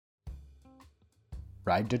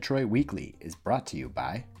Ride Detroit Weekly is brought to you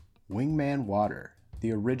by Wingman Water,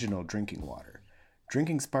 the original drinking water.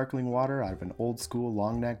 Drinking sparkling water out of an old school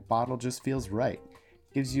long neck bottle just feels right.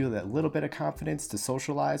 Gives you that little bit of confidence to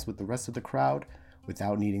socialize with the rest of the crowd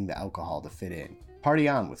without needing the alcohol to fit in. Party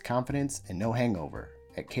on with confidence and no hangover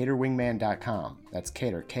at caterwingman.com. That's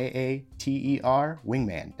cater, K-A-T-E-R,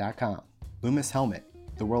 wingman.com. Loomis Helmet,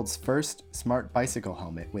 the world's first smart bicycle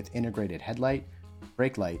helmet with integrated headlight,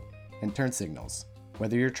 brake light, and turn signals.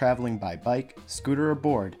 Whether you're traveling by bike, scooter, or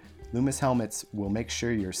board, Loomis Helmets will make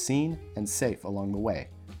sure you're seen and safe along the way.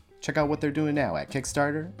 Check out what they're doing now at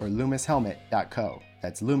Kickstarter or loomishelmet.co.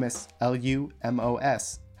 That's Loomis,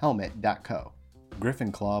 L-U-M-O-S, helmet.co.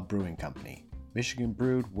 Griffin Claw Brewing Company.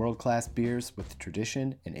 Michigan-brewed world-class beers with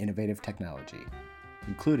tradition and innovative technology,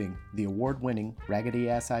 including the award-winning Raggedy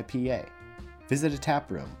Ass IPA. Visit a tap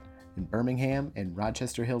room in Birmingham and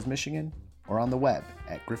Rochester Hills, Michigan, or on the web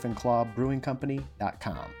at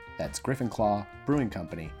griffinclawbrewingcompany.com. That's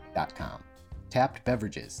griffinclawbrewingcompany.com. Tapped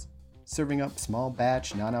Beverages, serving up small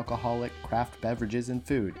batch non-alcoholic craft beverages and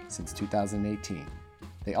food since 2018.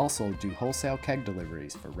 They also do wholesale keg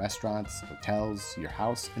deliveries for restaurants, hotels, your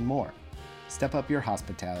house, and more. Step up your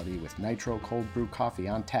hospitality with Nitro Cold Brew Coffee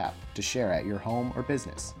on tap to share at your home or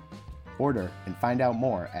business. Order and find out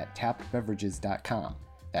more at tappedbeverages.com.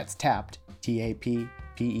 That's tapped,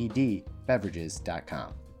 T-A-P-P-E-D,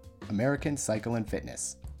 beverages.com. American Cycle and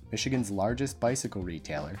Fitness, Michigan's largest bicycle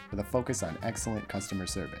retailer with a focus on excellent customer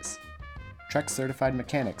service. Trek certified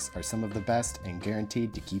mechanics are some of the best and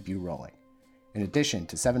guaranteed to keep you rolling. In addition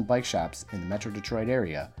to 7 bike shops in the Metro Detroit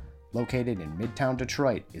area, located in Midtown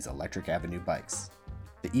Detroit is Electric Avenue Bikes,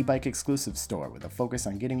 the e-bike exclusive store with a focus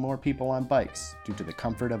on getting more people on bikes due to the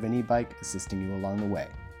comfort of an e-bike assisting you along the way.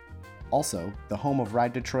 Also, the home of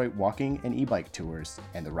Ride Detroit walking and e-bike tours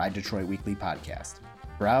and the Ride Detroit Weekly podcast.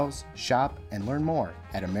 Browse, shop, and learn more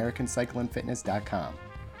at AmericanCycleandFitness.com.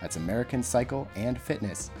 That's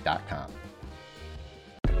AmericanCycleandFitness.com.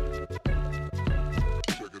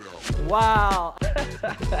 Wow.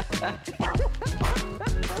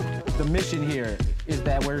 The mission here is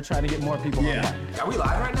that we're trying to get more people on bike. Are we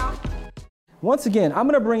live right now? Once again, I'm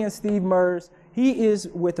going to bring in Steve Mers. He is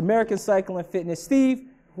with American Cycle and Fitness. Steve,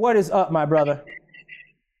 what is up, my brother?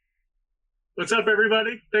 What's up,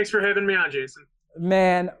 everybody? Thanks for having me on, Jason.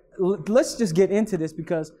 Man, let's just get into this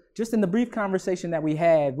because just in the brief conversation that we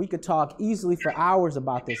had, we could talk easily for hours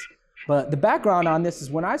about this. But the background on this is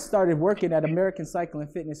when I started working at American Cycle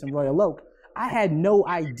and Fitness in Royal Oak, I had no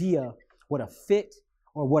idea what a fit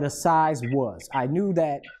or what a size was. I knew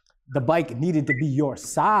that the bike needed to be your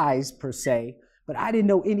size per se, but I didn't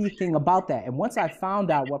know anything about that. And once I found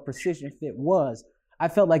out what Precision Fit was, I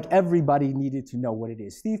felt like everybody needed to know what it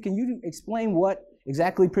is. Steve, can you explain what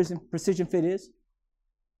exactly Precision Fit is?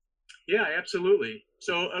 Yeah, absolutely.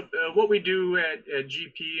 So what we do at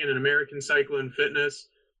GP and at American Cycle and Fitness,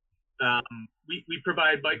 we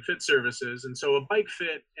provide bike fit services. And so a bike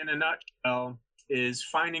fit in a nutshell is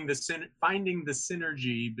finding the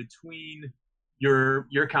synergy between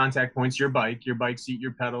your contact points, your bike seat,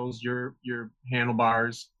 your pedals, your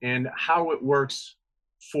handlebars, and how it works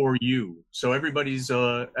for you. So everybody's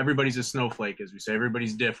a snowflake, as we say.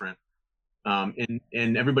 Everybody's different,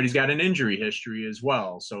 and everybody's got an injury history as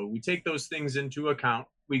well. So we take those things into account.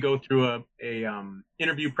 We go through a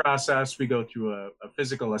interview process. We go through a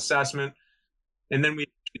physical assessment, and then we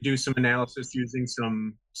do some analysis using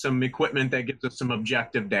some equipment that gives us some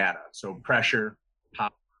objective data. So pressure,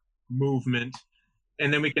 power, movement,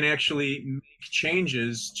 and then we can actually make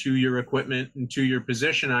changes to your equipment and to your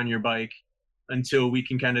position on your bike until we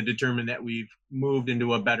can kind of determine that we've moved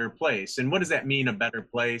into a better place. And what does that mean, a better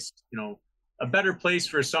place? You know, a better place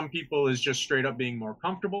for some people is just straight up being more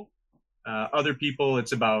comfortable. Other people,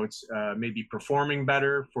 it's about maybe performing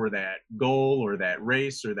better for that goal or that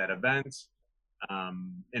race or that event.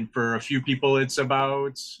 And for a few people, it's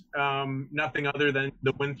about nothing other than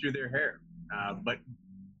the wind through their hair. But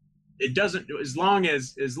it doesn't, as long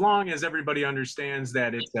as everybody understands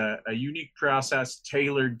that it's a unique process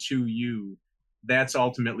tailored to you, that's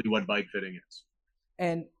ultimately what bike fitting is.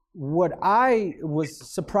 And what I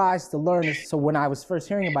was surprised to learn is, so when I was first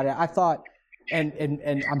hearing about it, I thought, and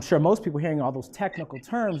I'm sure most people hearing all those technical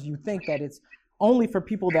terms, you think that it's only for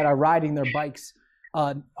people that are riding their bikes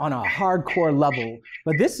on a hardcore level.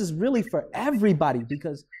 But this is really for everybody,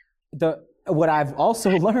 because what I've also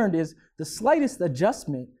learned is the slightest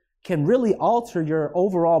adjustment can really alter your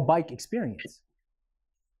overall bike experience.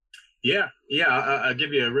 Yeah. I'll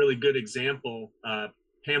give you a really good example.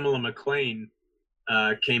 Pamela McLean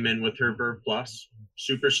came in with her Verve Plus,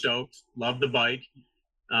 super stoked, loved the bike,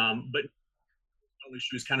 but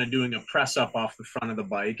she was kind of doing a press up off the front of the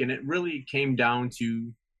bike, and it really came down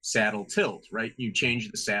to saddle tilt, right? You change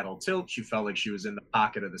the saddle tilt. She felt like she was in the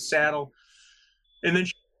pocket of the saddle. And then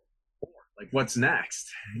like, what's next?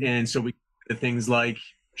 And so we did things like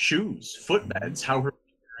shoes, footbeds, how her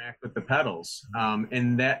feet interact with the pedals.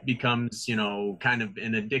 And that becomes, you know, kind of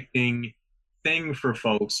an addicting thing for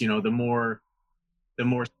folks. You know, the more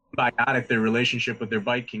symbiotic their relationship with their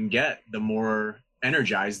bike can get, the more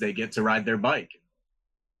energized they get to ride their bike.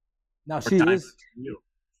 Now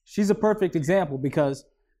she's a perfect example because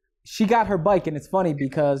she got her bike, and it's funny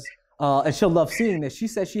because, and she'll love seeing this. She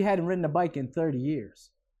said she hadn't ridden a bike in 30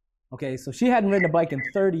 years. Okay, so she hadn't ridden a bike in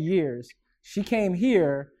 30 years. She came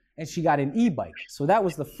here and she got an e-bike. So that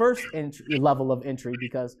was the first level of entry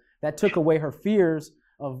because that took away her fears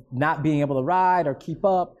of not being able to ride or keep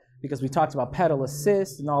up because we talked about pedal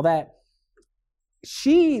assist and all that.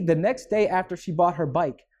 The next day after she bought her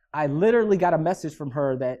bike, I literally got a message from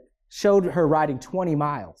her that showed her riding 20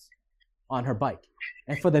 miles on her bike.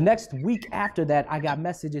 And for the next week after that, I got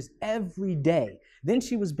messages every day. Then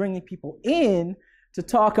she was bringing people in to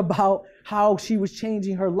talk about how she was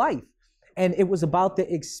changing her life. And it was about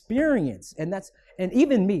the experience. And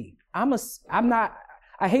even me,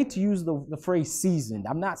 I hate to use the phrase seasoned.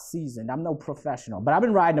 I'm not seasoned. I'm no professional, but I've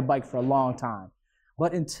been riding a bike for a long time.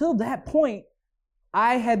 But until that point,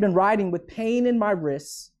 I had been riding with pain in my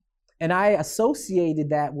wrists, and I associated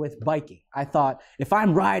that with biking. I thought, if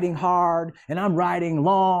I'm riding hard and I'm riding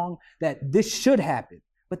long, that this should happen.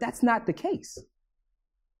 But that's not the case.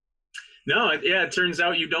 No, it turns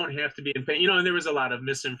out you don't have to be in pain. You know, and there was a lot of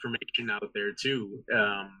misinformation out there too.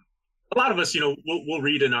 A lot of us, you know, we'll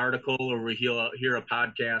read an article or we hear a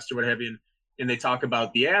podcast or what have you, and they talk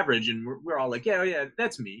about the average, and we're all like, yeah,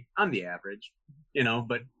 that's me. I'm the average, you know.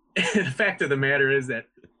 But the fact of the matter is that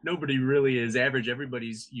nobody really is average.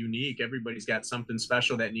 Everybody's unique. Everybody's got something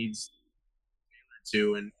special that needs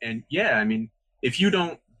to. And yeah, I mean, if you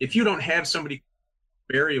don't have somebody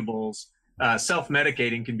variables,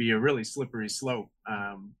 self-medicating can be a really slippery slope.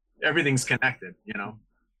 Everything's connected, you know.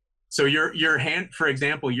 So your hand, for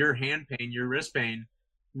example, your hand pain, your wrist pain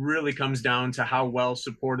really comes down to how well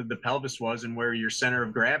supported the pelvis was and where your center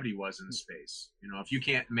of gravity was in space. You know, if you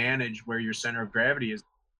can't manage where your center of gravity is,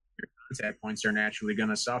 your contact points are naturally going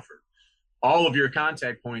to suffer. All of your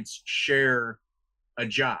contact points share a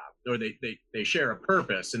job, or they share a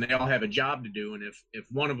purpose, and they all have a job to do. And if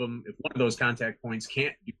one of those contact points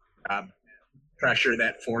can't do the job, pressure,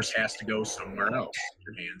 that force has to go somewhere else,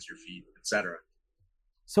 your hands, your feet, etc.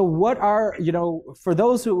 So what are, you know, for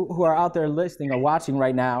those who are out there listening or watching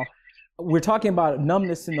right now, we're talking about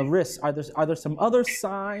numbness in the wrists. Are there some other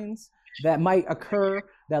signs that might occur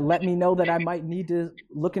that let me know that I might need to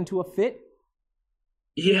look into a fit?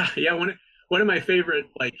 Yeah. One of my favorite,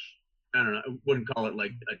 like, I don't know, I wouldn't call it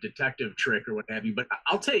like a detective trick or what have you, but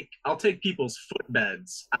I'll take people's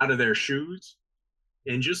footbeds out of their shoes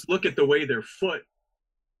and just look at the way their foot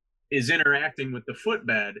is interacting with the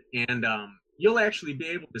footbed, and you'll actually be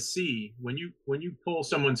able to see when you pull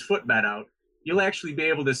someone's footbed out, you'll actually be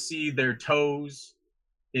able to see their toes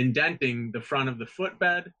indenting the front of the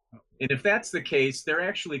footbed. And if that's the case, they're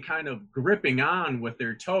actually kind of gripping on with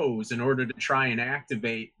their toes in order to try and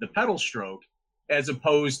activate the pedal stroke, as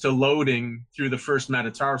opposed to loading through the first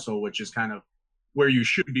metatarsal, which is kind of where you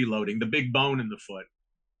should be loading, the big bone in the foot.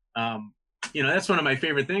 You know, that's one of my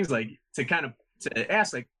favorite things, like to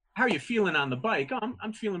ask, like, how are you feeling on the bike? Oh,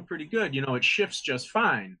 I'm feeling pretty good. You know, it shifts just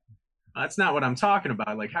fine. That's not what I'm talking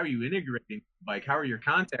about. Like, how are you integrating the bike? How are your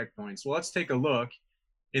contact points? Well, let's take a look.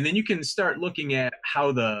 And then you can start looking at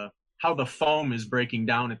how the foam is breaking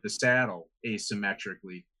down at the saddle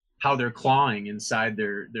asymmetrically, how they're clawing inside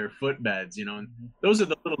their footbeds, you know. And those are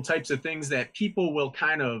the little types of things that people will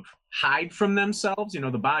kind of hide from themselves. You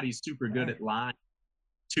know, the body's super good at lying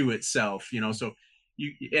to itself, you know. So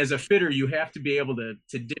you, as a fitter, you have to be able to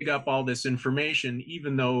dig up all this information,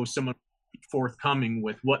 even though someone be forthcoming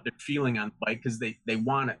with what they're feeling on the bike, because they don't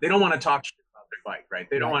want to talk shit about their bike, right?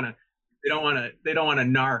 They don't want to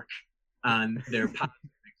narc on their positive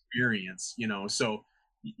experience, you know. So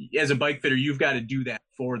as a bike fitter, you've got to do that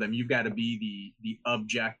for them. You've got to be the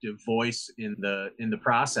objective voice in the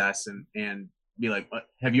process, and be like,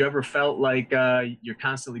 have you ever felt like you're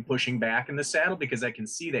constantly pushing back in the saddle? Because I can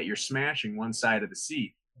see that you're smashing one side of the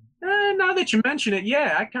seat. Now that you mention it,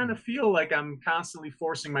 yeah, I kind of feel like I'm constantly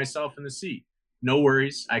forcing myself in the seat. No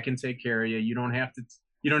worries, I can take care of you. You don't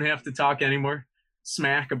have to talk anymore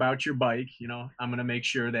smack about your bike. You know, I'm gonna make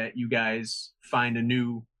sure that you guys find a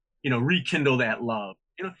new, you know, rekindle that love.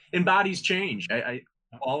 You know, and bodies change. I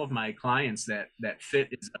all of my clients that fit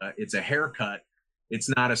it's a haircut. It's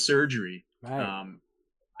not a surgery. Right.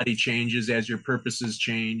 Body changes as your purposes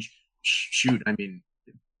change. Shoot, I mean,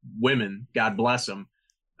 women, God bless them,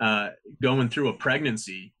 going through a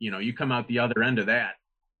pregnancy, you come out the other end of that,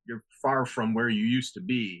 you're far from where you used to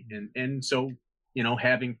be. And so,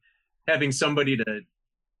 having somebody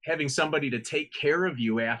to take care of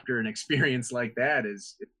you after an experience like that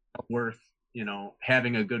is worth,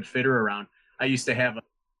 having a good fitter around. I used to have a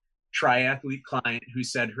triathlete client who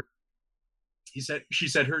said she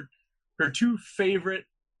said her two favorite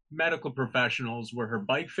medical professionals were her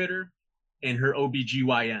bike fitter and her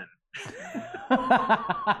OBGYN.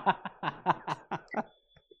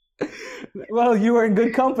 Well, you were in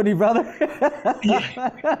good company, brother.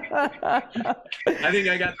 Yeah. I think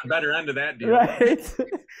I got the better end of that deal. Right.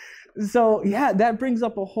 So yeah, that brings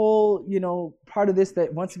up a whole, part of this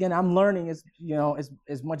that once again I'm learning as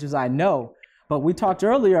much as I know. But we talked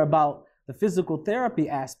earlier about the physical therapy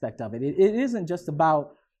aspect of it. It isn't just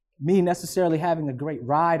about me necessarily having a great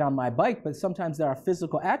ride on my bike, but sometimes there are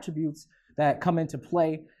physical attributes that come into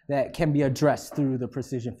play that can be addressed through the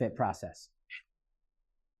Precision Fit process.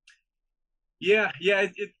 Yeah,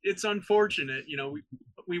 it's unfortunate.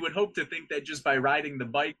 We would hope to think that just by riding the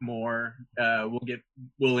bike more,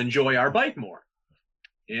 we'll enjoy our bike more.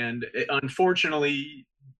 And unfortunately,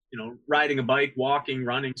 riding a bike, walking,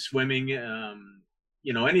 running, swimming,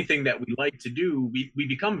 anything that we like to do, we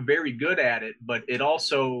become very good at it, but it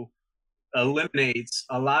also eliminates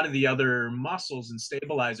a lot of the other muscles and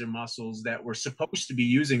stabilizer muscles that we're supposed to be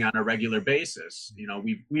using on a regular basis.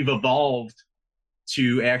 We've evolved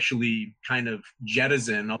to actually kind of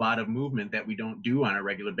jettison a lot of movement that we don't do on a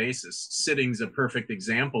regular basis. Sitting's a perfect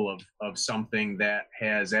example of something that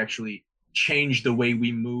has actually changed the way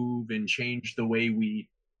we move and changed the way we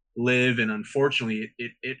live. And unfortunately,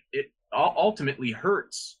 it ultimately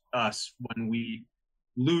hurts us when we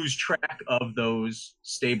lose track of those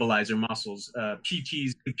stabilizer muscles.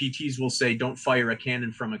 PTs will say, don't fire a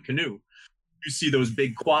cannon from a canoe. You see those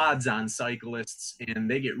big quads on cyclists and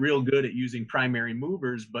they get real good at using primary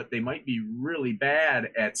movers, but they might be really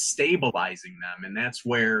bad at stabilizing them. And that's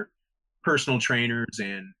where personal trainers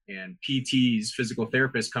and PTs, physical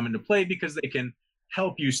therapists, come into play, because they can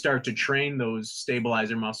help you start to train those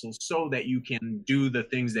stabilizer muscles so that you can do the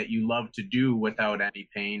things that you love to do without any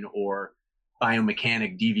pain or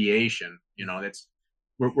biomechanic deviation.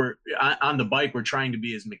 We're on the bike, we're trying to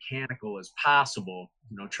be as mechanical as possible,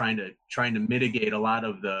 trying to mitigate a lot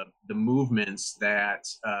of the movements that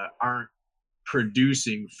aren't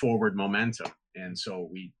producing forward momentum. And so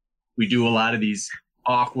we do a lot of these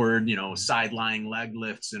awkward, side-lying leg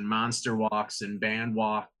lifts and monster walks and band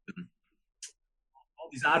walks and all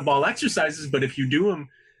these oddball exercises. But if you do them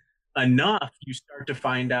enough, you start to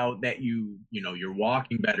find out that you're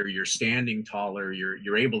walking better, you're standing taller,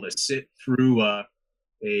 you're able to sit through a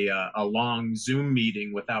long Zoom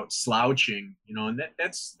meeting without slouching, and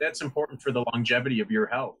that's important for the longevity of your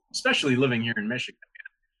health, especially living here in Michigan.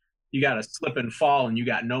 You got to slip and fall and you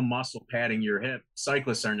got no muscle padding your hip.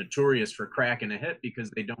 Cyclists are notorious for cracking a hip because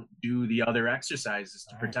they don't do the other exercises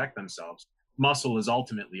to protect themselves. Muscle is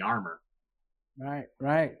ultimately armor.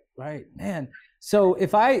 Right. Man. So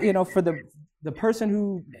if I, for the person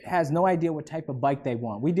who has no idea what type of bike they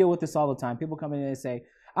want, we deal with this all the time. People come in and say,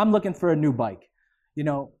 I'm looking for a new bike.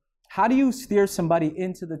 How do you steer somebody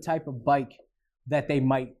into the type of bike that they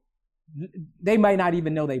might not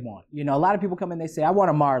even know they want? A lot of people come in, they say, I want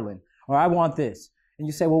a Marlin, or I want this. And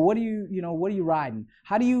you say, well, what are you riding?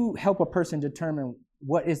 How do you help a person determine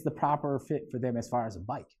what is the proper fit for them as far as a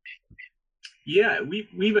bike? Yeah,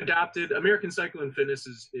 we've adopted, American Cycle and Fitness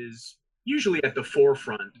is usually at the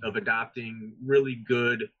forefront of adopting really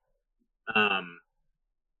good,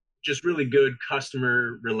 just really good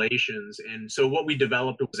customer relations. And so what we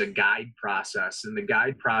developed was a guide process. And the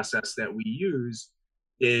guide process that we use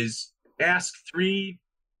is ask three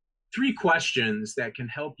questions that can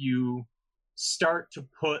help you start to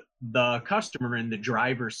put the customer in the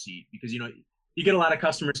driver's seat. Because, you get a lot of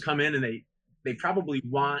customers come in and they probably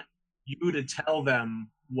want you to tell them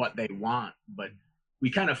what they want, but we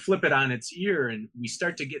kind of flip it on its ear and we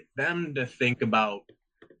start to get them to think about,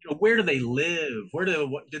 where do they live?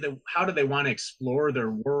 How do they want to explore their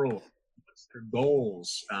world? What's their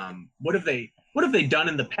goals? What have they done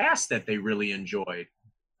in the past that they really enjoyed,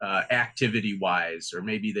 activity wise, or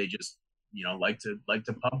maybe they just, like to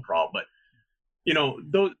pub crawl. But,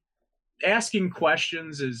 those asking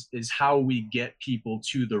questions is how we get people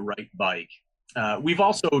to the right bike. We've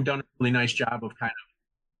also done a really nice job of kind of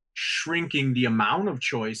shrinking the amount of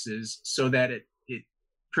choices so that it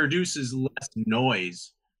produces less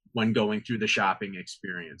noise when going through the shopping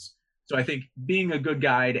experience. So I think being a good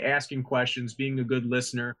guide, asking questions, being a good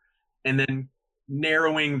listener, and then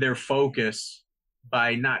narrowing their focus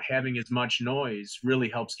by not having as much noise really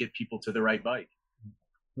helps get people to the right bike.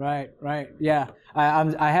 Right. Yeah,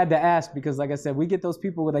 I had to ask because, like I said, we get those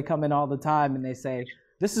people where they come in all the time and they say,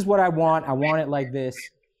 "This is what I want. I want it like this."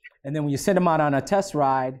 And then when you send them out on a test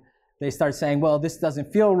ride, they start saying, "Well, this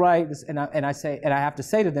doesn't feel right." And I have to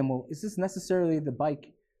say to them, "Well, is this necessarily the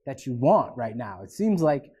bike that you want right now?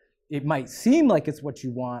 It might seem like it's what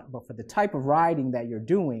you want, but for the type of riding that you're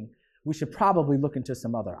doing, we should probably look into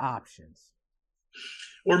some other options."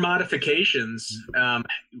 Or modifications.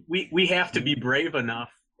 We have to be brave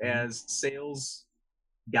enough as sales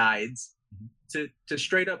guides to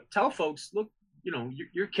straight up tell folks, look,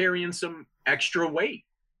 you're carrying some extra weight.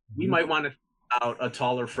 We might want to think about a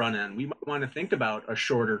taller front end. We might want to think about a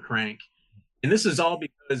shorter crank. And this is all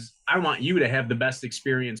because I want you to have the best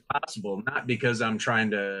experience possible, not because I'm trying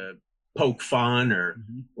to poke fun or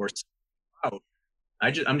out.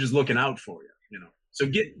 I'm just looking out for you, So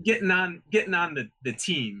getting on the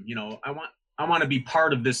team, I want to be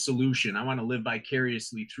part of this solution. I want to live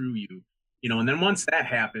vicariously through you, and then once that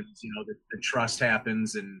happens, the trust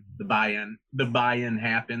happens and the buy-in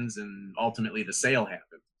happens and ultimately the sale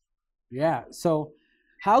happens. Yeah. So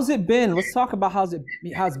how's it been? Let's talk about how's it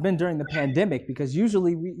been during the pandemic, because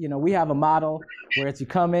usually we have a model where it's you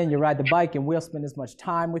come in, you ride the bike, and we'll spend as much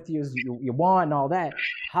time with you as you want and all that.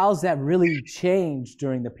 How's that really changed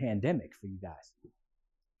during the pandemic for you guys?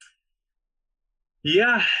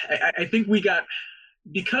 Yeah, I think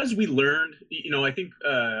because we learned, I think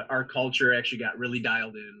our culture actually got really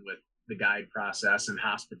dialed in with the guide process and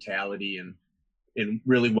hospitality and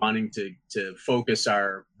really wanting to focus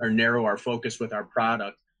or narrow our focus with our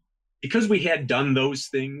product. Because we had done those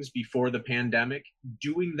things before the pandemic,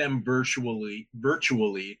 doing them virtually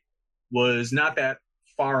was not that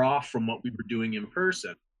far off from what we were doing in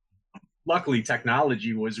person. Luckily,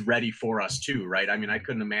 technology was ready for us too, right? I mean, I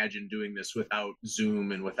couldn't imagine doing this without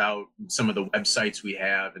Zoom and without some of the websites we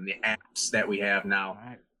have and the apps that we have now.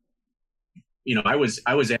 Right. I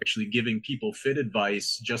was actually giving people fit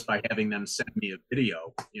advice just by having them send me a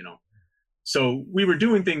video, So we were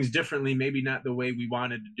doing things differently, maybe not the way we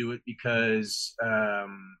wanted to do it because, I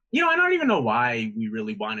don't even know why we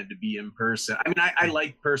really wanted to be in person. I mean, I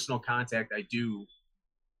like personal contact. I do.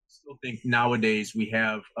 Still think nowadays we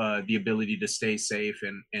have the ability to stay safe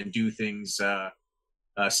and do things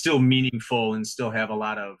still meaningful and still have a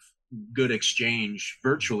lot of good exchange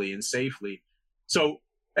virtually and safely. So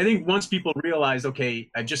I think once people realize, okay,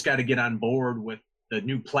 I just got to get on board with the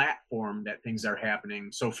new platform that things are happening.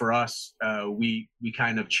 So for us, we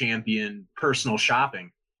kind of champion personal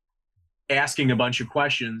shopping, asking a bunch of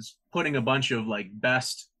questions, putting a bunch of like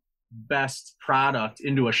best product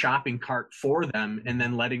into a shopping cart for them, and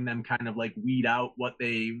then letting them kind of like weed out what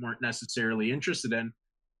they weren't necessarily interested in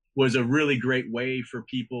was a really great way for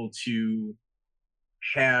people to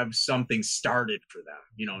have something started for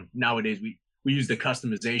them. Nowadays we use the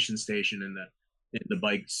customization station in the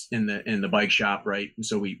bikes in the bike shop, right? And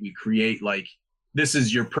so we create like, this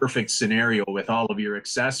is your perfect scenario with all of your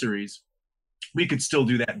accessories. We could still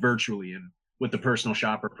do that virtually and with the personal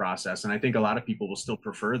shopper process. And I think a lot of people will still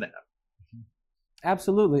prefer that.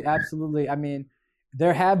 Absolutely. I mean,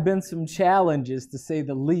 there have been some challenges, to say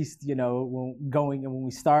the least, when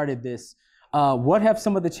we started this. What have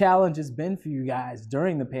some of the challenges been for you guys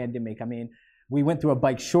during the pandemic? I mean, we went through a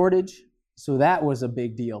bike shortage, so that was a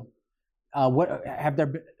big deal. Have there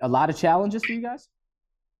been a lot of challenges for you guys?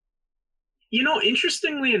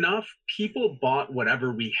 Interestingly enough, people bought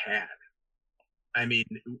whatever we had. I mean,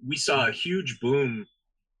 we saw a huge boom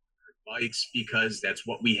for bikes because that's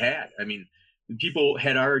what we had. I mean, people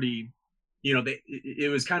had already,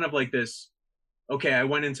 it was kind of like this, okay, I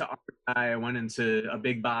went into REI, I went into a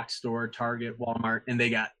big box store, Target, Walmart, and they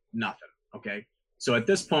got nothing, okay? So at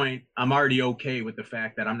this point, I'm already okay with the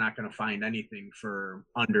fact that I'm not going to find anything for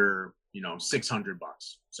under, $600.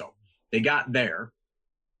 So they got there,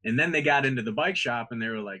 and then they got into the bike shop and they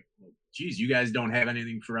were like, geez, you guys don't have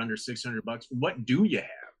anything for under $600. What do you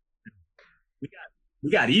have?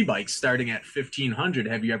 We got e-bikes starting at $1,500.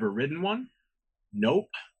 Have you ever ridden one? Nope.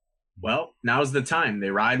 Well, now's the time. They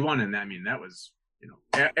ride one, and I mean, that was,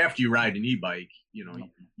 after you ride an e-bike, you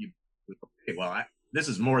okay, well, this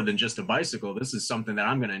is more than just a bicycle. This is something that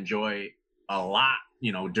I'm going to enjoy a lot,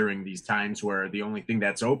 during these times where the only thing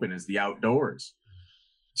that's open is the outdoors.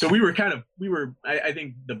 So I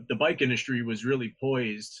think the bike industry was really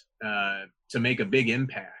poised to make a big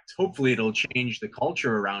impact. Hopefully it'll change the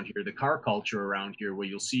culture around here, the car culture around here, where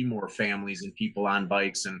you'll see more families and people on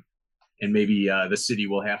bikes, and maybe the city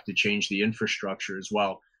will have to change the infrastructure as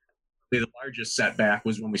well. The largest setback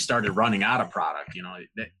was when we started running out of product.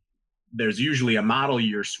 there's usually a model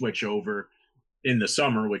year switch over in the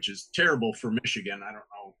summer, which is terrible for Michigan. I don't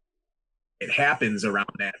know. It happens around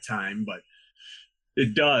that time, but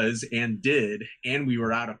it does and did. And we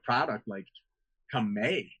were out of product like come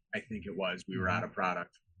May, I think it was, we were out of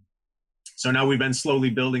product. So now we've been slowly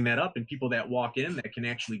building that up, and people that walk in that can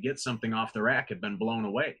actually get something off the rack have been blown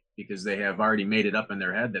away because they have already made it up in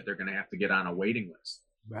their head that they're going to have to get on a waiting list.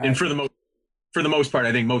 Right. And for the most part,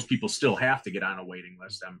 I think most people still have to get on a waiting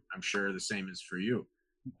list. I'm sure the same is for you.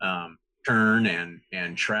 Kern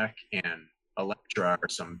and Trek and Electra are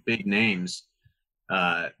some big names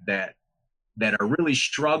that are really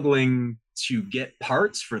struggling to get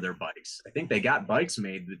parts for their bikes. I think they got bikes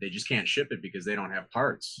made, but they just can't ship it because they don't have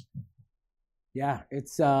parts. Yeah,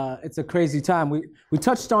 it's a crazy time. We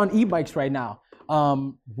touched on e-bikes right now.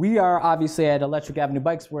 We are obviously at Electric Avenue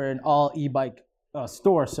Bikes. We're an all e-bike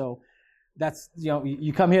store, so that's,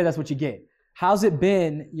 you come here, that's what you get. How's it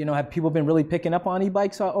been? Have people been really picking up on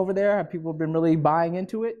e-bikes over there? Have people been really buying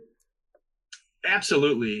into it?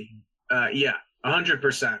 Absolutely. Yeah,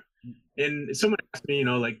 100%. And someone asked me,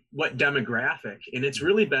 like what demographic, and it's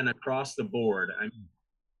really been across the board. I'm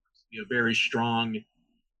very strong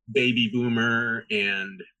baby boomer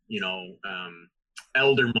and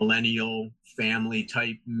elder millennial family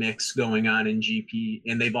type mix going on in GP,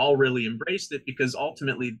 and they've all really embraced it because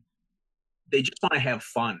ultimately they just want to have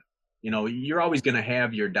fun. You're always going to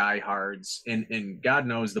have your diehards, and God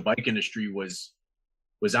knows the bike industry was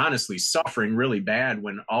honestly suffering really bad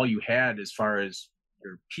when all you had as far as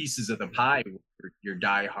your pieces of the pie were your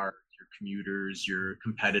diehards, your commuters, your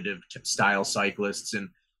competitive style cyclists, and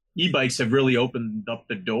e-bikes have really opened up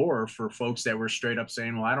the door for folks that were straight up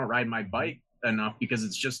saying, well, I don't ride my bike enough because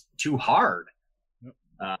it's just too hard.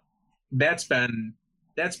 Yep. That's been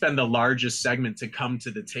the largest segment to come to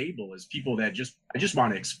the table, is people that I just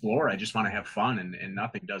want to explore. I just want to have fun, and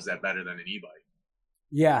nothing does that better than an e-bike.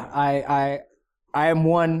 Yeah, I am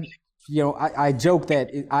one, I joke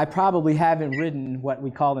that I probably haven't ridden what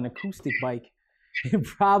we call an acoustic bike in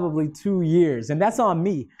probably 2 years, and that's on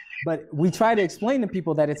me. But we try to explain to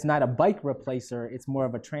people that it's not a bike replacer, it's more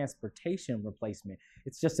of a transportation replacement.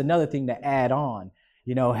 It's just another thing to add on.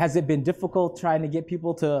 Has it been difficult trying to get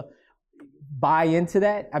people to buy into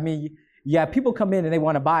that? I mean, yeah, people come in and they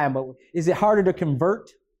want to buy them, but is it harder to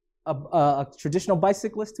convert a traditional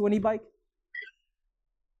bicyclist to an e-bike?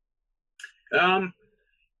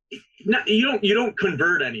 You don't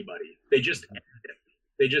convert anybody. They just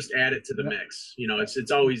add it to the mix.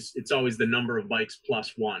 It's always the number of bikes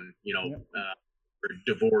plus one, or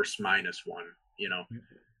divorce minus one,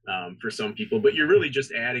 for some people, but you're really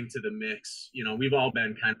just adding to the mix. We've all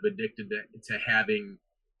been kind of addicted to having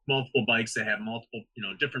multiple bikes that have multiple,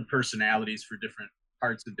 different personalities for different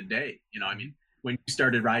parts of the day. I mean, when you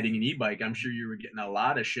started riding an e-bike, I'm sure you were getting a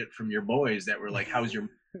lot of shit from your boys that were like, how's your...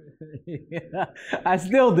 Yeah, I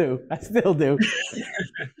still do. And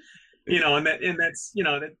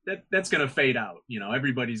that's going to fade out.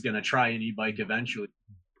 Everybody's going to try an e-bike eventually.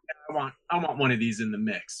 I want one of these in the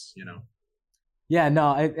mix, Yeah,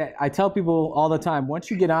 no, I tell people all the time, once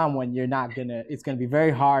you get on one, it's going to be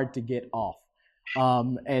very hard to get off.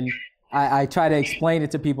 And I try to explain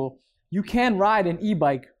it to people. You can ride an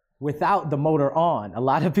e-bike without the motor on. A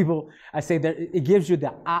lot of people, I say that it gives you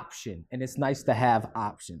the option, and it's nice to have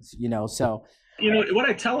options, so. What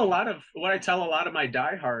I tell a lot of my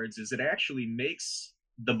diehards is it actually makes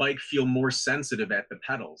the bike feel more sensitive at the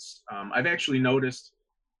pedals. I've actually noticed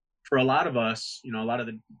for a lot of us, a lot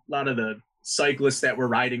of the cyclists that were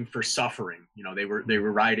riding for suffering, they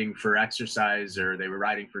were riding for exercise, or they were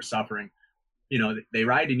riding for suffering. They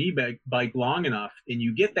ride an e-bike long enough, and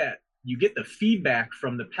you get the feedback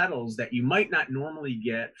from the pedals that you might not normally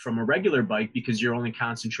get from a regular bike because you're only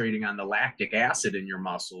concentrating on the lactic acid in your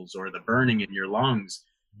muscles or the burning in your lungs.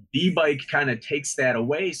 The e-bike kind of takes that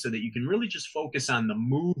away so that you can really just focus on the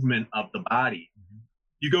movement of the body.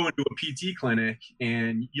 You go into a PT clinic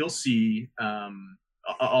and you'll see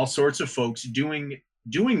all sorts of folks doing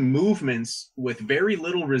movements with very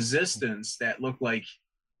little resistance that look like,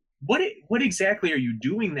 what exactly are you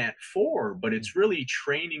doing that for? But it's really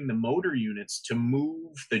training the motor units to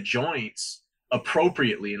move the joints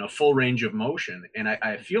appropriately in a full range of motion. And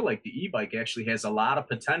I feel like the e-bike actually has a lot of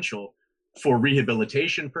potential for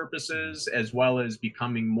rehabilitation purposes, as well as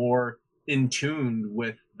becoming more in tune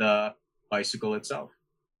with the bicycle itself.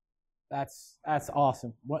 That's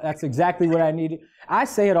awesome. Well, that's exactly what I needed. I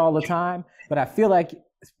say it all the time, but I feel like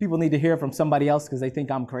people need to hear from somebody else because they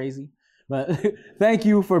think I'm crazy. But thank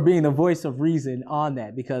you for being the voice of reason on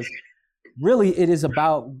that, because really it is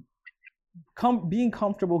about being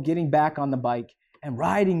comfortable getting back on the bike And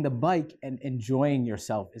riding the bike and enjoying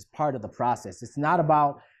yourself is part of the process. It's not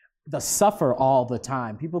about the suffer all the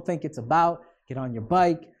time. People think it's about get on your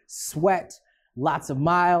bike, sweat, lots of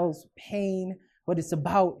miles, pain, but it's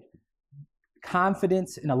about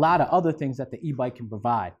confidence and a lot of other things that the e-bike can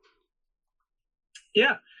provide.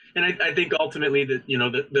 Yeah. And I think ultimately that, you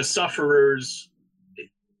know, the sufferers,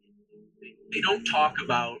 we don't talk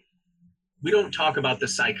about the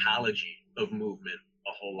psychology of movement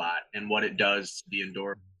a whole lot and what it does to the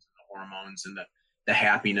endorphins and the hormones and the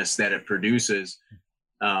happiness that it produces.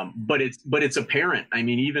 But it's apparent. I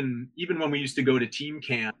mean, even when we used to go to team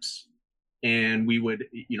camps and we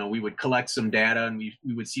would collect some data and we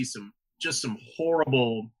would see some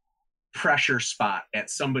horrible pressure spot at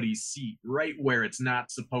somebody's seat right where it's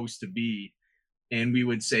not supposed to be. And we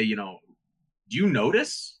would say, you know, do you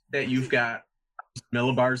notice that you've got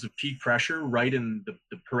millibars of peak pressure right in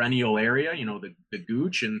the perennial area, you know, the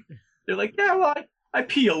gooch? And they're like, yeah, well, I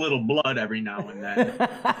pee a little blood every now and then.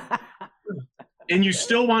 And you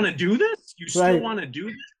still want to do this? You still want to do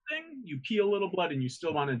this thing? You pee a little blood and you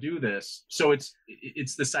still want to do this. So it's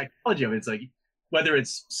the psychology of it. It's like, whether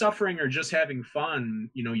it's suffering or just having fun,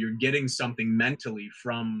 you know, you're getting something mentally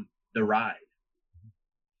from the ride.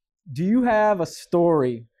 Do you have a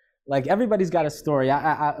story? Like, everybody's got a story.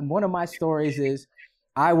 One of my stories is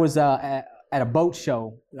I was at a boat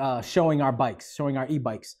show showing our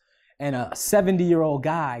e-bikes, and a 70-year-old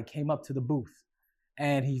guy came up to the booth,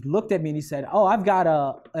 and he looked at me and he said, "Oh, I've got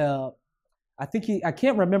I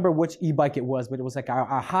can't remember which e-bike it was, but it was like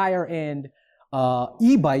a higher end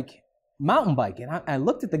e-bike, mountain bike." And I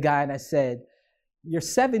looked at the guy and I said, "You're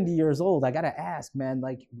 70 years old. I got to ask, man,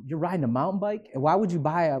 like, you're riding a mountain bike? And why would you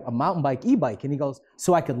buy a mountain bike e-bike?" And he goes,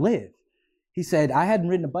 "So I could live." He said, "I hadn't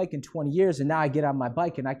ridden a bike in 20 years, and now I get on my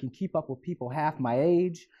bike and I can keep up with people half my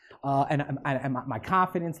age, and my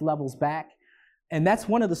confidence levels back." And that's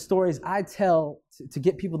one of the stories I tell to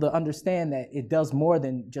get people to understand that it does more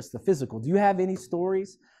than just the physical. Do you have any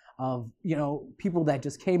stories of, you know, people that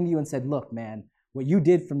just came to you and said, "Look, man, what you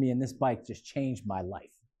did for me in this bike just changed my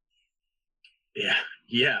life"? Yeah.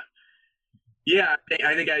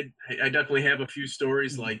 I think I definitely have a few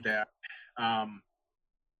stories like that.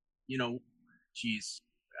 You know, geez,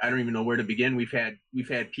 I don't even know where to begin. We've had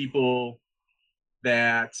people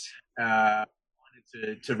that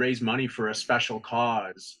wanted to raise money for a special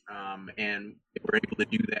cause, and they were able to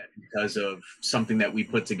do that because of something that we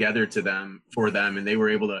put together for them, and they were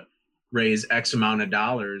able to raise X amount of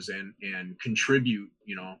dollars and contribute,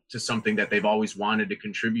 you know, to something that they've always wanted to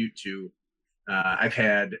contribute to. I've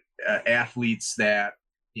had athletes that,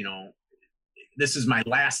 you know, this is my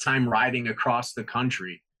last time riding across the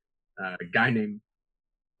country. A guy named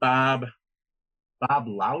Bob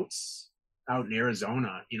Lautz out in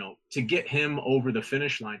Arizona, you know, to get him over the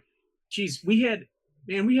finish line. Geez, we had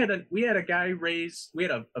a guy we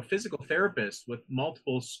had a physical therapist with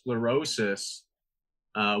multiple sclerosis.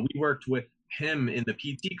 We worked with him in the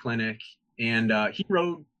PT clinic, and he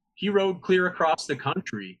rode clear across the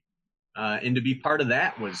country. And to be part of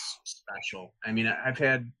that was special. I mean, I've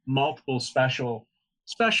had multiple special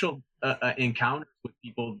encounters with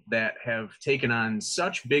people that have taken on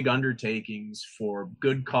such big undertakings for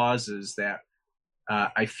good causes that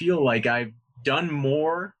I feel like I've done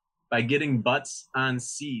more by getting butts on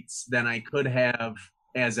seats than I could have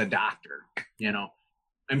as a doctor. You know,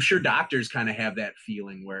 I'm sure doctors kind of have that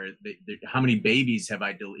feeling where how many babies have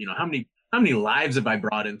I, you know, how many lives have I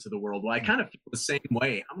brought into the world? Well, I kind of feel the same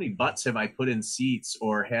way. How many butts have I put in seats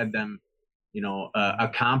or had them, you know,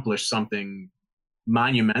 accomplish something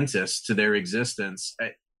monumentous to their existence?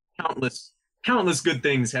 Countless good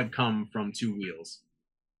things have come from two wheels.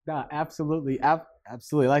 No, absolutely,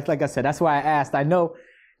 absolutely. Like I said, that's why I asked. I know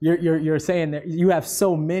you're saying that you have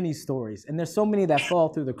so many stories, and there's so many that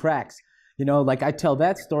fall through the cracks. You know, like I tell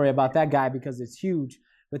that story about that guy because it's huge.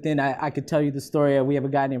 But then I could tell you the story. We have a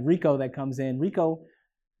guy named Rico that comes in.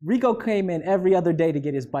 Rico came in every other day to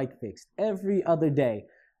get his bike fixed. Every other day.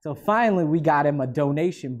 So finally we got him a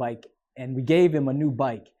donation bike and we gave him a new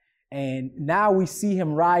bike. And now we see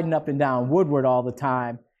him riding up and down Woodward all the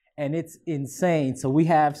time. And it's insane. So we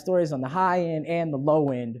have stories on the high end and the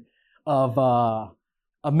low end of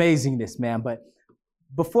amazingness, man. But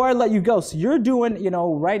before I let you go, so you're doing, you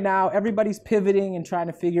know, right now everybody's pivoting and trying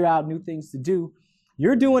to figure out new things to do.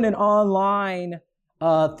 You're doing an online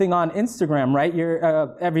thing on Instagram, right?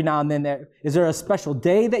 You're every now and then. Is there a special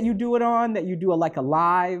day that you do it on? That you do like a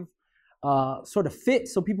live sort of fit,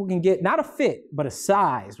 so people can get not a fit but a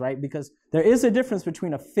size, right? Because there is a difference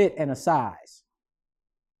between a fit and a size.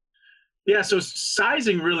 Yeah, so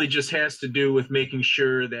sizing really just has to do with making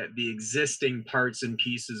sure that the existing parts and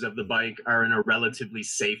pieces of the bike are in a relatively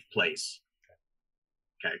safe place.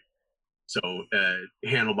 Okay. So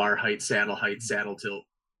handlebar height, saddle tilt,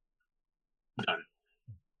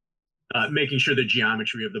 done. Making sure the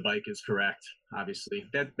geometry of the bike is correct. Obviously,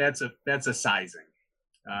 that's a sizing.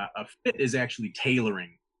 A fit is actually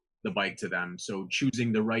tailoring the bike to them. So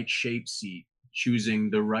choosing the right shape seat, choosing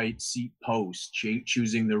the right seat post,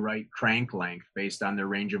 choosing the right crank length based on their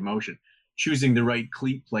range of motion, choosing the right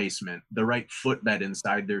cleat placement, the right footbed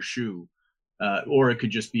inside their shoe, or it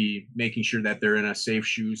could just be making sure that they're in a safe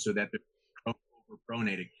shoe so that they're over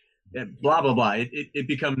pronating. Blah blah blah. It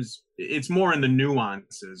becomes, it's more in the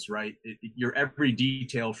nuances, right? Your every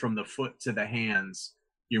detail from the foot to the hands,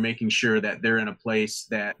 you're making sure that they're in a place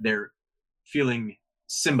that they're feeling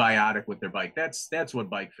symbiotic with their bike. That's what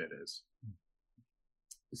bike fit is.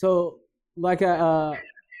 So like I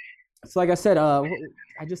said,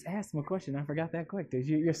 I just asked him a question. I forgot that quick. Dude.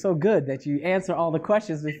 You're so good that you answer all the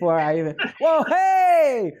questions before I even. Whoa,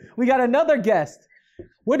 hey, we got another guest.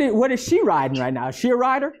 What is she riding right now? Is she a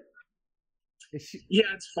rider? Yeah,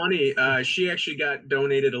 it's funny. She actually got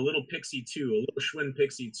donated a little Pixie 2, a little Schwinn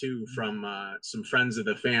Pixie 2 from some friends of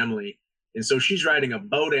the family. And so she's riding a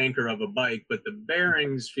boat anchor of a bike, but the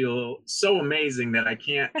bearings feel so amazing that I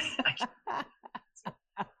can't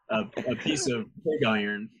a piece of pig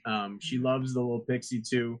iron. She loves the little Pixie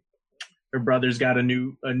 2. Her brother's got a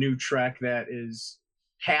new Trek that is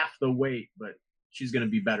half the weight, but she's going to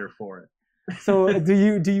be better for it. So do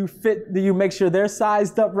you make sure they're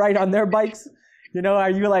sized up right on their bikes? You know, are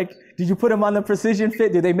you like, did you put them on the precision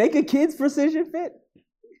fit? Do they make a kid's precision fit?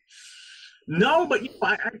 No, but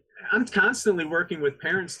I'm constantly working with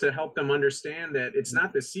parents to help them understand that it's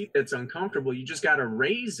not the seat that's uncomfortable. You just got to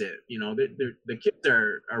raise it. You know, the kids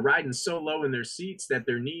are riding so low in their seats that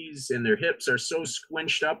their knees and their hips are so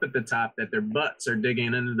squinched up at the top that their butts are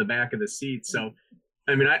digging into the back of the seat. So,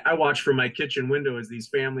 I mean, I watch from my kitchen window as these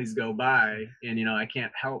families go by, and, you know, I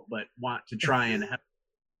can't help but want to try and help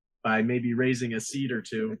by maybe raising a seat or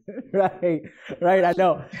two. Right. I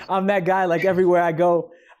know. I'm that guy, like everywhere I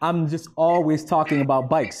go, I'm just always talking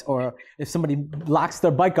about bikes, or if somebody locks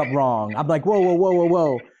their bike up wrong, I'm like,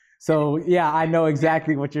 whoa. So yeah, I know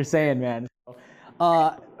exactly what you're saying, man.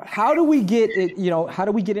 How do we get it, how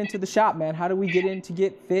do we get into the shop, man? How do we get in to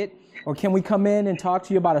get fit? Or can we come in and talk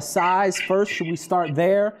to you about a size first? Should we start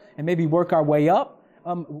there and maybe work our way up?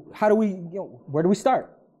 How do we, where do we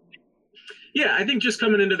start? Yeah, I think just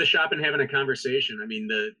coming into the shop and having a conversation. I mean,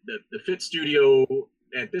 the Fit Studio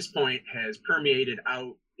at this point has permeated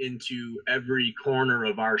out into every corner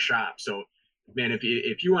of our shop. So, man,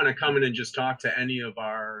 if you want to come in and just talk to any of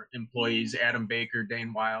our employees, Adam Baker,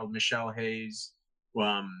 Dane Wild, Michelle Hayes,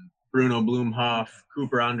 Bruno Blumhoff,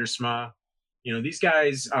 Cooper Andersma, these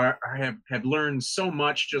guys have learned so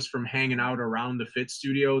much just from hanging out around the Fit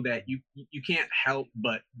Studio that you can't help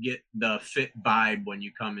but get the fit vibe when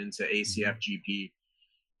you come into ACF GP.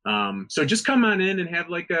 So just come on in and have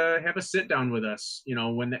a sit down with us,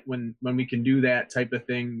 when we can do that type of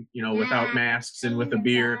thing, without masks and with a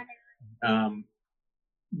beer.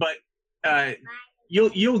 But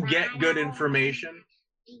you'll get good information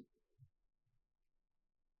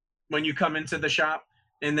when you come into the shop.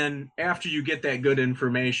 And then after you get that good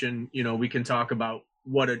information, we can talk about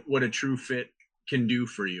what a true fit can do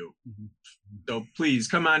for you. Mm-hmm. So please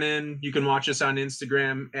come on in. You can watch us on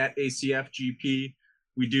Instagram at ACFGP.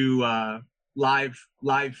 We do live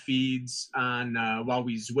feeds on while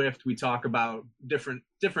we Zwift. We talk about different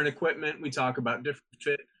equipment. We talk about different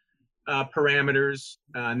fit parameters,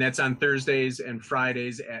 and that's on Thursdays and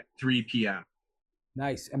Fridays at 3 p.m.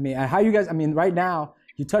 Nice. I mean, how you guys? I mean, right now.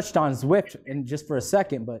 You touched on Zwift and just for a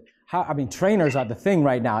second, but trainers are the thing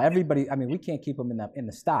right now. Everybody, we can't keep them in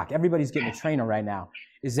the stock. Everybody's getting a trainer right now.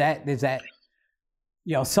 Is that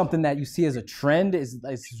something that you see as a trend? Is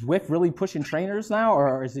Zwift really pushing trainers now,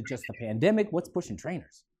 or is it just the pandemic? What's pushing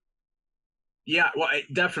trainers? Yeah, well,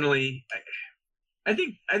 definitely. I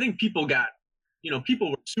think people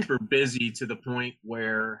people were super busy to the point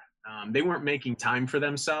where they weren't making time for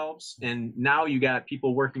themselves. And now you got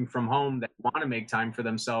people working from home that want to make time for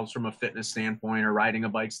themselves from a fitness standpoint or riding a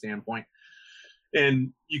bike standpoint.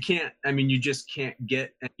 And you just can't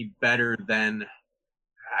get any better than,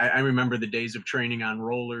 I remember the days of training on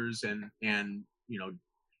rollers and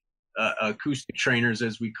acoustic trainers,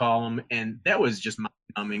 as we call them. And that was just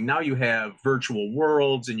mind-numbing. Now you have virtual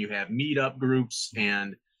worlds and you have meetup groups,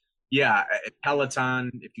 and yeah, Peloton,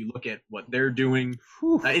 if you look at what they're doing,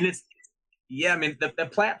 and the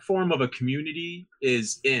platform of a community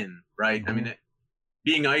is in, right? Mm-hmm.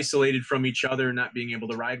 being isolated from each other, not being able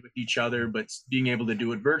to ride with each other, but being able to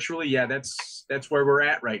do it virtually. Yeah, that's where we're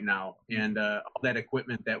at right now. And all that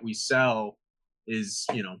equipment that we sell is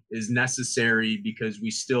necessary because we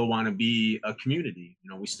still want to be a community.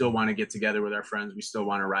 We still want to get together with our friends. We still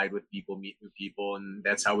want to ride with people, meet new people, and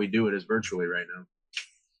that's how we do it, is virtually right now.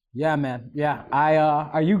 Yeah, man. Yeah.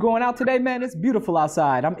 Are you going out today, man? It's beautiful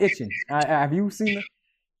outside. I'm itching. Have you seen it?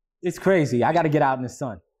 It's crazy. I got to get out in the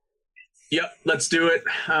sun. Yep, let's do it.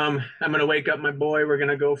 I'm gonna wake up my boy. We're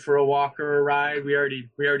gonna go for a walk or a ride. We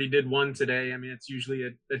already did one today. I mean, it's usually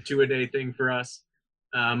a 2-a-day thing for us.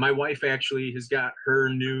 My wife actually has got her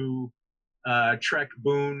new Trek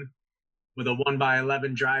Boone with a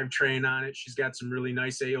 1x11 drivetrain on it. She's got some really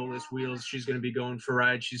nice Aeolus wheels. She's gonna be going for a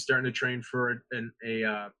ride. She's starting to train for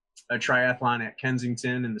a triathlon at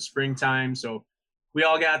Kensington in the springtime. So we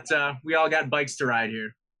all got bikes to ride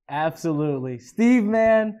here. Absolutely, Steve,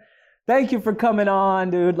 man. Thank you for coming on,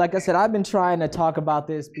 dude. Like I said, I've been trying to talk about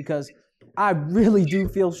this because I really do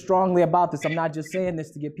feel strongly about this. I'm not just saying this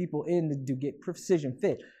to get people in to get precision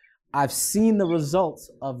fit. I've seen the results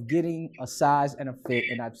of getting a size and a fit,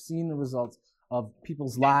 and I've seen the results of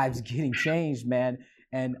people's lives getting changed, man.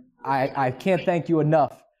 And I can't thank you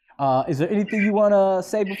enough. Is there anything you want to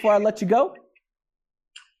say before I let you go?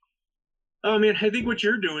 Man, I think what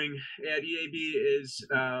you're doing at EAB is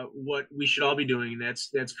what we should all be doing.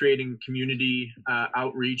 That's creating community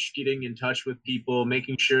outreach, getting in touch with people,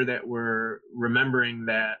 making sure that we're remembering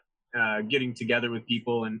that getting together with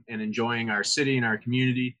people and enjoying our city and our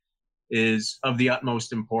community is of the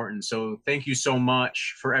utmost importance. So thank you so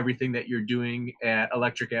much for everything that you're doing at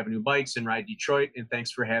Electric Avenue Bikes and Ride Detroit, and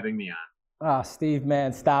thanks for having me on. Oh, Steve,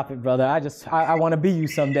 man, stop it, brother. I want to be you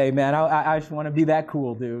someday, man. I just want to be that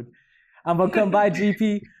cool, dude. I'm going to come by,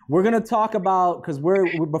 GP. We're going to talk about, because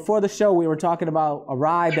before the show, we were talking about a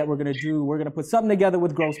ride that we're going to do. We're going to put something together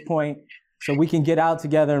with Grosse Pointe so we can get out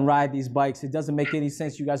together and ride these bikes. It doesn't make any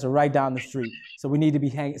sense. You guys are right down the street. So we need to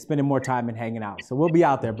be spending more time and hanging out. So we'll be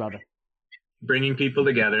out there, brother. Bringing people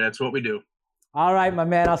together. That's what we do. All right, my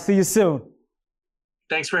man. I'll see you soon.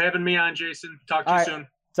 Thanks for having me on, Jason. Talk to you soon.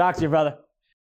 Talk to you, brother.